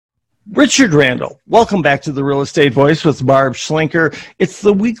Richard Randall, welcome back to the Real Estate Voice with Barb Schlinker. It's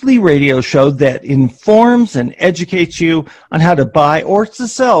the weekly radio show that informs and educates you on how to buy or to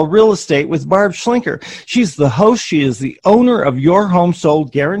sell real estate with Barb Schlinker. She's the host. She is the owner of Your Home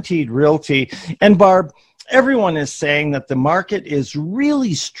Sold Guaranteed Realty. And Barb, everyone is saying that the market is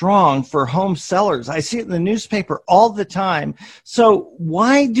really strong for home sellers. I see it in the newspaper all the time. So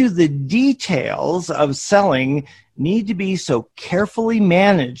why do the details of selling need to be so carefully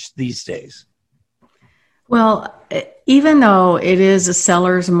managed these days? Well, even though it is a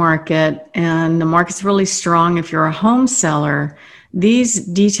seller's market and the market's really strong if you're a home seller, these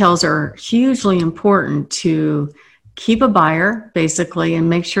details are hugely important to keep a buyer, basically, and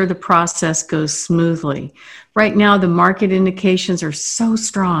make sure the process goes smoothly. Right now, the market indications are so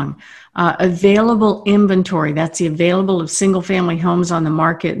strong. Available inventory, that's the available of single-family homes on the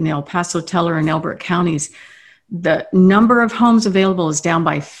market in the El Paso, Teller, and Elbert counties. The number of homes available is down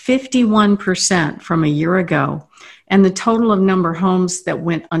by 51% from a year ago. And the total of number of homes that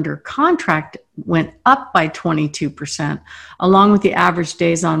went under contract went up by 22%, along with the average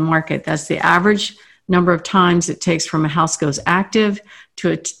days on market. That's the average number of times it takes from a house goes active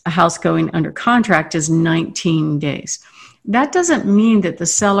to a house going under contract is 19 days. That doesn't mean that the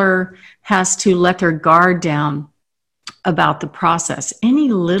seller has to let their guard down about the process. Any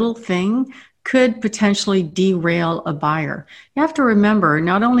little thing could potentially derail a buyer. You have to remember,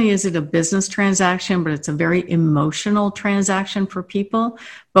 not only is it a business transaction, but it's a very emotional transaction for people,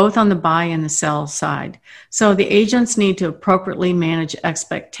 both on the buy and the sell side. So the agents need to appropriately manage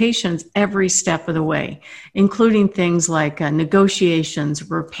expectations every step of the way, including things like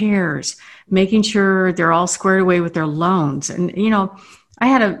negotiations, repairs, making sure they're all squared away with their loans. And, I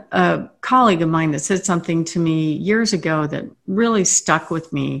had a colleague of mine that said something to me years ago that really stuck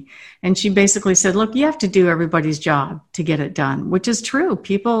with me. And she basically said, look, you have to do everybody's job to get it done, which is true.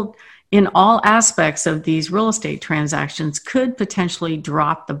 People in all aspects of these real estate transactions could potentially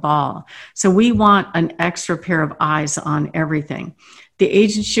drop the ball. So we want an extra pair of eyes on everything. The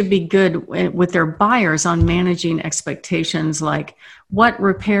agent should be good with their buyers on managing expectations like what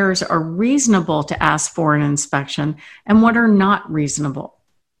repairs are reasonable to ask for an inspection and what are not reasonable.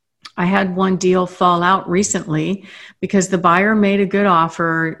 I had one deal fall out recently because the buyer made a good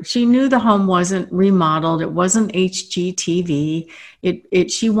offer. She knew the home wasn't remodeled. It wasn't HGTV.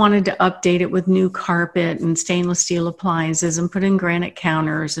 She wanted to update it with new carpet and stainless steel appliances and put in granite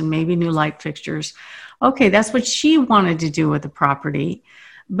counters and maybe new light fixtures. Okay, that's what she wanted to do with the property,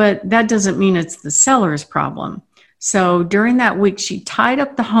 but that doesn't mean it's the seller's problem. So during that week, she tied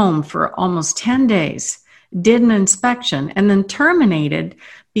up the home for almost 10 days, did an inspection, and then terminated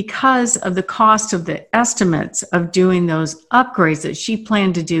because of the cost of the estimates of doing those upgrades that she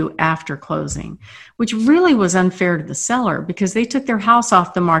planned to do after closing, which really was unfair to the seller because they took their house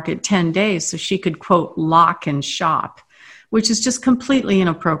off the market 10 days so she could, quote, lock and shop, which is just completely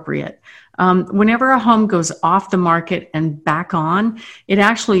inappropriate. Whenever a home goes off the market and back on, it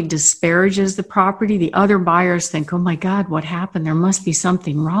actually disparages the property. The other buyers think, oh my God, what happened? There must be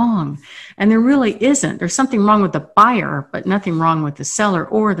something wrong. And there really isn't. There's something wrong with the buyer, but nothing wrong with the seller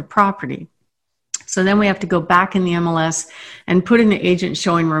or the property. So then we have to go back in the MLS and put in the agent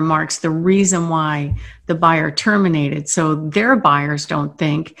showing remarks, the reason why the buyer terminated, so their buyers don't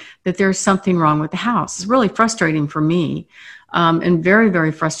think that there's something wrong with the house. It's really frustrating for me. And very,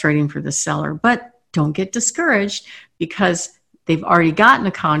 very frustrating for the seller. But don't get discouraged because they've already gotten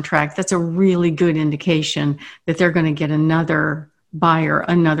a contract. That's a really good indication that they're going to get another buyer,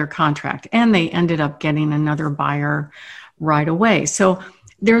 another contract. And they ended up getting another buyer right away. So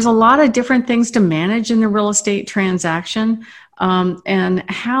there's a lot of different things to manage in the real estate transaction. And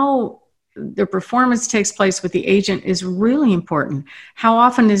how the performance takes place with the agent is really important. How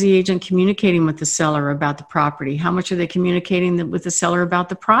often is the agent communicating with the seller about the property? How much are they communicating with the seller about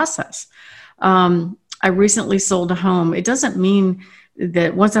the process? I recently sold a home. It doesn't mean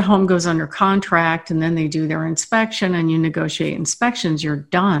that once a home goes under contract and then they do their inspection and you negotiate inspections, you're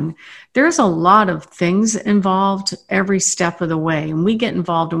done. There's a lot of things involved every step of the way. And we get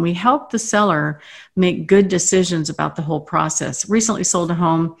involved and we help the seller make good decisions about the whole process. Recently sold a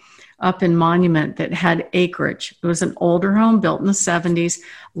home up in Monument that had acreage. It was an older home built in the 70s, a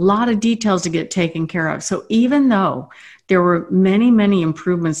lot of details to get taken care of. So even though there were many, many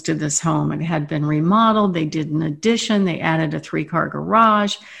improvements to this home, it had been remodeled, they did an addition, they added a 3-car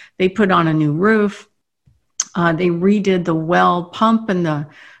garage, they put on a new roof, they redid the well pump and the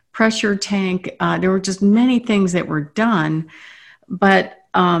pressure tank. There were just many things that were done, but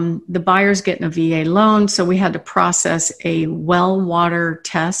the buyer's getting a VA loan, so we had to process a well water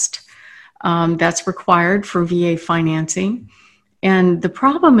test that's required for VA financing. And the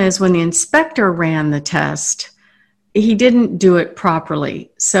problem is when the inspector ran the test, he didn't do it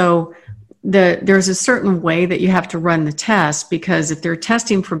properly. So there's a certain way that you have to run the test, because if they're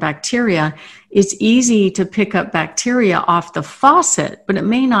testing for bacteria, it's easy to pick up bacteria off the faucet, but it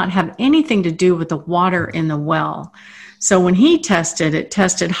may not have anything to do with the water in the well. So when he tested, it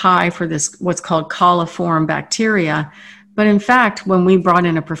tested high for this, what's called coliform bacteria. But in fact, when we brought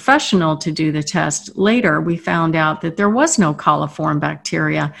in a professional to do the test later, we found out that there was no coliform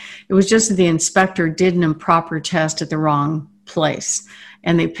bacteria. It was just that the inspector did an improper test at the wrong place,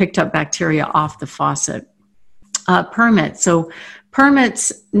 and they picked up bacteria off the faucet. Permits. So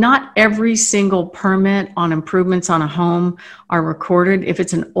permits, not every single permit on improvements on a home are recorded. If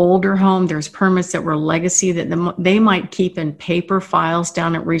it's an older home, there's permits that were legacy that they might keep in paper files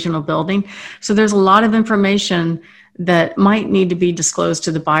down at regional building. So there's a lot of information that might need to be disclosed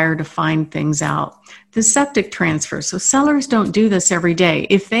to the buyer to find things out. The septic transfer. So sellers don't do this every day.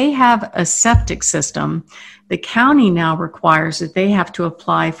 If they have a septic system, the county now requires that they have to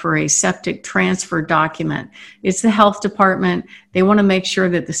apply for a septic transfer document. It's the health department. They want to make sure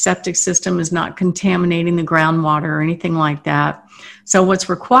that the septic system is not contaminating the groundwater or anything like that. So what's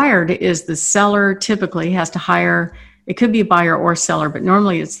required is the seller typically has to hire, it could be a buyer or seller, but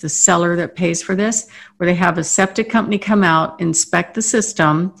normally it's the seller that pays for this, where they have a septic company come out, inspect the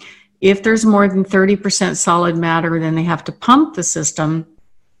system. If there's more than 30% solid matter, then they have to pump the system,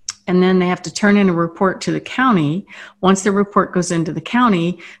 and then they have to turn in a report to the county. Once the report goes into the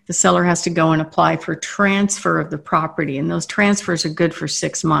county, the seller has to go and apply for transfer of the property, and those transfers are good for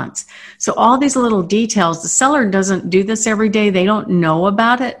 6 months. So all these little details, the seller doesn't do this every day. They don't know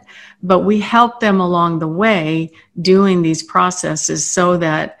about it, but we help them along the way doing these processes so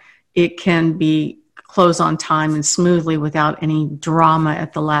that it can be closed on time and smoothly without any drama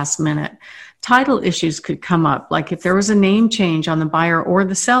at the last minute. Title issues could come up. Like if there was a name change on the buyer or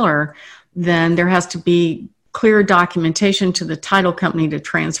the seller, then there has to be clear documentation to the title company to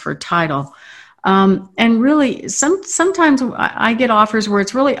transfer title. And really, sometimes I get offers where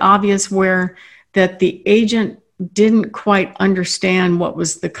it's really obvious where that the agent didn't quite understand what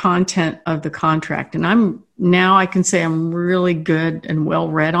was the content of the contract. And I can say I'm really good and well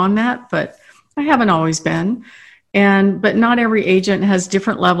read on that, but I haven't always been. But not every agent has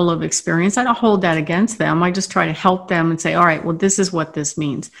different level of experience. I don't hold that against them. I just try to help them and say, all right, well, this is what this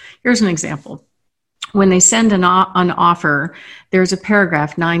means. Here's an example. When they send an offer, there's a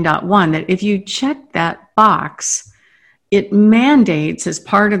paragraph 9.1 that if you check that box, it mandates as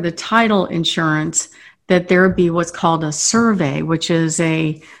part of the title insurance that there be what's called a survey, which is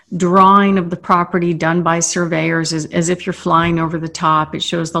a drawing of the property done by surveyors as if you're flying over the top. It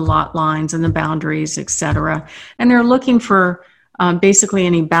shows the lot lines and the boundaries, etc. And they're looking for basically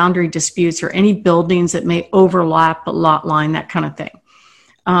any boundary disputes or any buildings that may overlap a lot line, that kind of thing.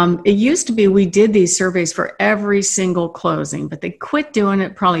 It used to be we did these surveys for every single closing, but they quit doing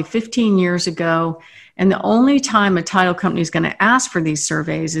it probably 15 years ago. And the only time a title company is going to ask for these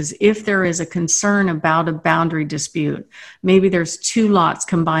surveys is if there is a concern about a boundary dispute. Maybe there's two lots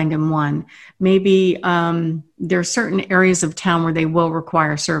combined in one. Maybe there are certain areas of town where they will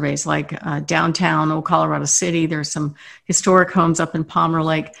require surveys, like downtown Old Colorado City. There's some historic homes up in Palmer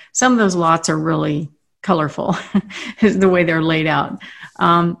Lake. Some of those lots are really colorful, is the way they're laid out.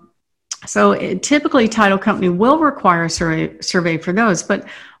 Typically, title company will require a survey for those, but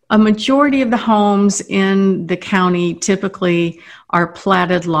a majority of the homes in the county typically are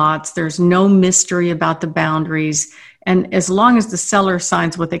platted lots. There's no mystery about the boundaries. And as long as the seller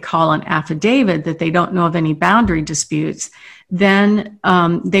signs what they call an affidavit that they don't know of any boundary disputes, then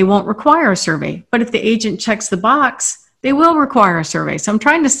they won't require a survey. But if the agent checks the box, they will require a survey. So I'm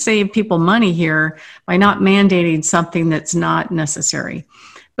trying to save people money here by not mandating something that's not necessary.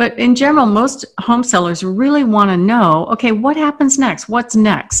 But in general, most home sellers really want to know, okay, what happens next? What's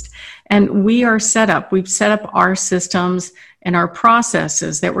next? And we've set up our systems and our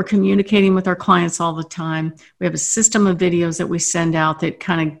processes that we're communicating with our clients all the time. We have a system of videos that we send out that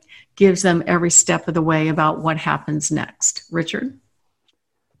kind of gives them every step of the way about what happens next. Richard?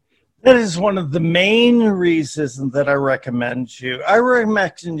 That is one of the main reasons that I recommend you. I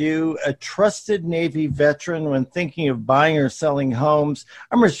recommend you a trusted Navy veteran when thinking of buying or selling homes.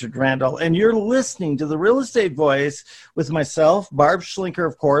 I'm Richard Randall, and you're listening to The Real Estate Voice with myself, Barb Schlinker,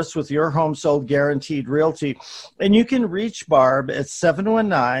 of course, with Your Home Sold Guaranteed Realty. And you can reach Barb at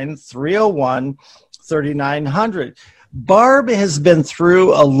 719-301-3900. Barb has been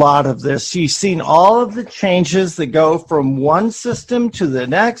through a lot of this. She's seen all of the changes that go from one system to the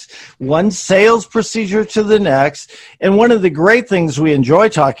next, one sales procedure to the next. And one of the great things we enjoy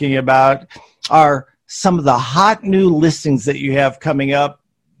talking about are some of the hot new listings that you have coming up.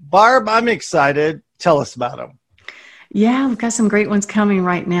 Barb, I'm excited. Tell us about them. Yeah, we've got some great ones coming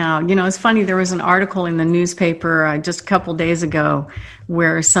right now. You know, it's funny, there was an article in the newspaper just a couple days ago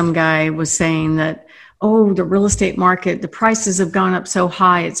where some guy was saying that, oh, the real estate market, the prices have gone up so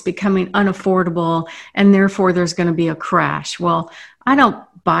high, it's becoming unaffordable, and therefore there's going to be a crash. Well, I don't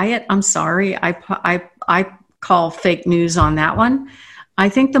buy it. I'm sorry. I call fake news on that one. I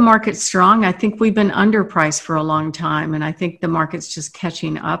think the market's strong. I think we've been underpriced for a long time, and I think the market's just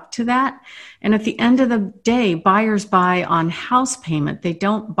catching up to that. And at the end of the day, buyers buy on house payment. They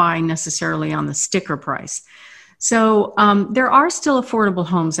don't buy necessarily on the sticker price. So there are still affordable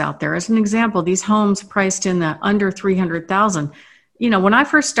homes out there. As an example, these homes priced in the under $300,000. You know, when I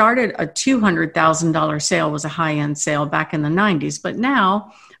first started, a $200,000 sale was a high-end sale back in the 90s. But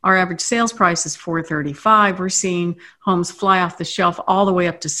now our average sales price is $435,000. We're seeing homes fly off the shelf all the way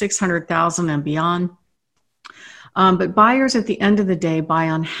up to $600,000 and beyond. But buyers at the end of the day buy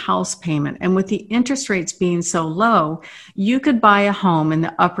on house payment. And with the interest rates being so low, you could buy a home in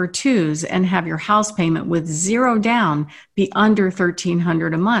the upper twos and have your house payment with zero down be under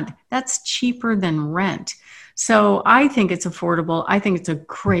 $1,300 a month. That's cheaper than rent. So I think it's affordable. I think it's a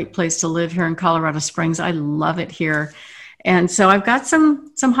great place to live here in Colorado Springs. I love it here. And so I've got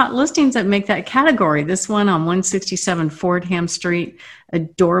some hot listings that make that category. This one on 167 Fordham Street,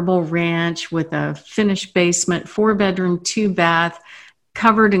 adorable ranch with a finished basement, 4-bedroom, 2-bath,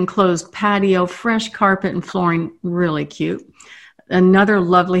 covered enclosed patio, fresh carpet and flooring, really cute. Another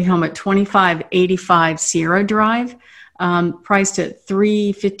lovely home at 2585 Sierra Drive, priced at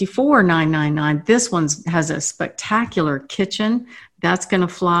 $354,999. This one has a spectacular kitchen. That's going to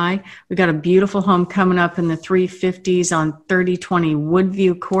fly. We've got a beautiful home coming up in the 350s on 3020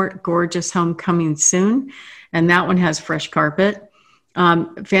 Woodview Court. Gorgeous home coming soon. And that one has fresh carpet.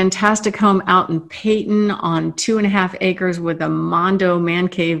 Fantastic home out in Peyton on 2.5 acres with a Mondo man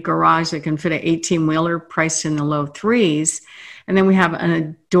cave garage that can fit an 18-wheeler priced in the low threes. And then we have an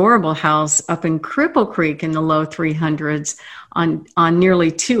adorable house up in Cripple Creek in the low 300s on nearly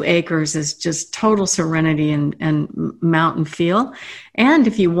 2 acres. Is just total serenity and mountain feel. And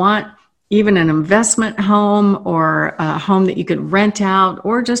if you want even an investment home or a home that you could rent out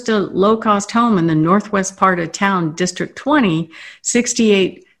or just a low-cost home in the northwest part of town, District 20,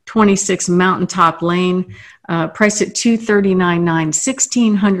 6826 Mountaintop Lane, priced at $239,900,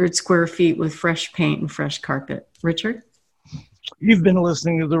 1,600 square feet with fresh paint and fresh carpet. Richard? You've been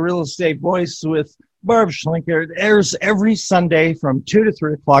listening to The Real Estate Voice with Barb Schlinker. It airs every Sunday from 2 to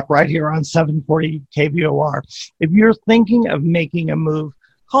 3 o'clock right here on 740 KVOR. If you're thinking of making a move,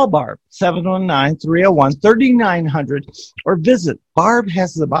 call Barb, 719-301-3900, or visit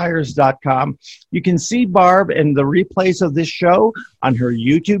barbhasthebuyers.com. You can see Barb and the replays of this show on her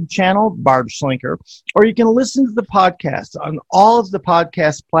YouTube channel, Barb Schlinker, or you can listen to the podcast on all of the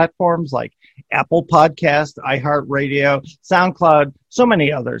podcast platforms like Apple Podcast, iHeartRadio, SoundCloud, so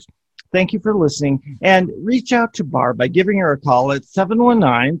many others. Thank you for listening, and reach out to Barb by giving her a call at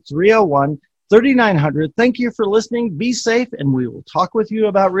 719-301-3900. Thank you for listening. Be safe, and we will talk with you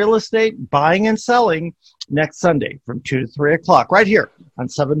about real estate, buying and selling next Sunday from 2 to 3 o'clock right here on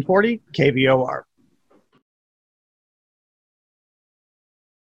 740 KVOR.